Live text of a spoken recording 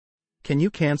Can you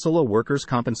cancel a workers'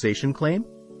 compensation claim?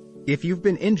 If you've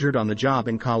been injured on the job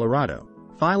in Colorado,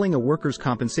 filing a workers'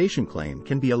 compensation claim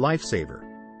can be a lifesaver.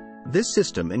 This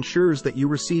system ensures that you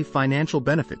receive financial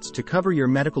benefits to cover your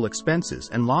medical expenses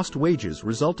and lost wages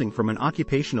resulting from an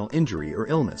occupational injury or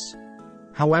illness.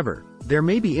 However, there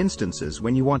may be instances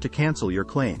when you want to cancel your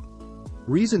claim.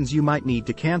 Reasons you might need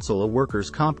to cancel a workers'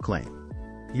 comp claim.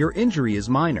 Your injury is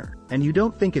minor, and you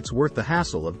don't think it's worth the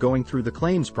hassle of going through the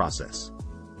claims process.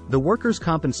 The workers'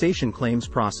 compensation claims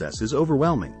process is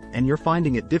overwhelming, and you're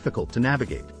finding it difficult to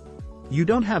navigate. You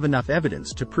don't have enough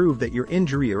evidence to prove that your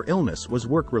injury or illness was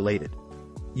work-related.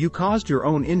 You caused your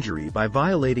own injury by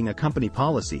violating a company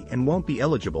policy and won't be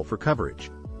eligible for coverage.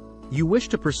 You wish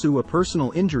to pursue a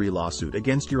personal injury lawsuit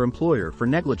against your employer for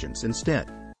negligence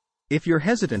instead. If you're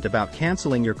hesitant about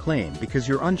canceling your claim because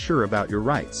you're unsure about your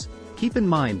rights, keep in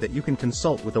mind that you can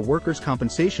consult with a workers'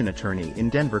 compensation attorney in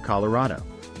Denver, Colorado.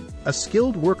 A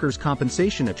skilled workers'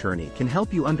 compensation attorney can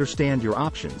help you understand your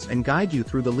options and guide you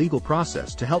through the legal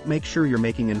process to help make sure you're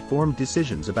making informed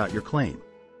decisions about your claim.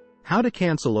 How to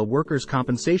cancel a workers'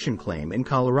 compensation claim in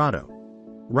Colorado.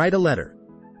 Write a letter.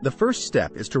 The first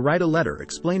step is to write a letter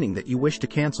explaining that you wish to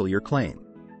cancel your claim.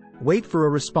 Wait for a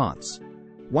response.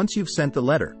 Once you've sent the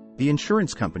letter, the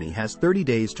insurance company has 30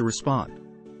 days to respond.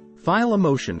 File a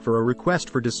motion for a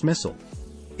request for dismissal.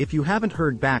 If you haven't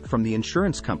heard back from the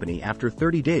insurance company after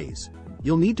 30 days,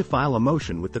 you'll need to file a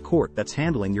motion with the court that's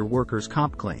handling your workers'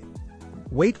 comp claim.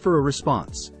 Wait for a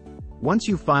response. Once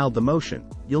you've filed the motion,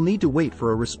 you'll need to wait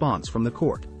for a response from the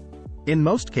court. In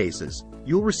most cases,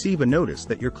 you'll receive a notice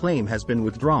that your claim has been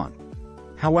withdrawn.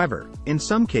 However, in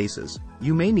some cases,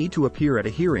 you may need to appear at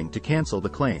a hearing to cancel the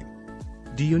claim.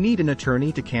 Do you need an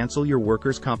attorney to cancel your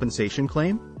workers' compensation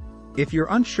claim? If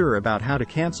you're unsure about how to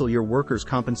cancel your workers'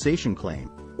 compensation claim,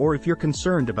 or if you're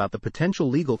concerned about the potential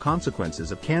legal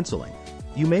consequences of canceling,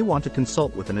 you may want to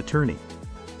consult with an attorney.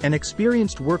 An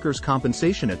experienced workers'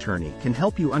 compensation attorney can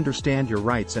help you understand your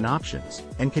rights and options,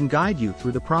 and can guide you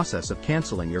through the process of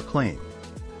canceling your claim.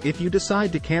 If you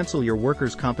decide to cancel your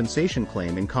workers' compensation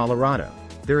claim in Colorado,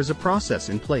 there is a process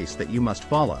in place that you must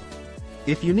follow.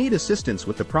 If you need assistance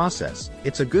with the process,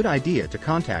 it's a good idea to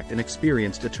contact an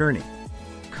experienced attorney.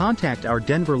 Contact our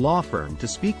Denver law firm to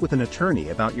speak with an attorney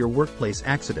about your workplace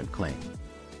accident claim.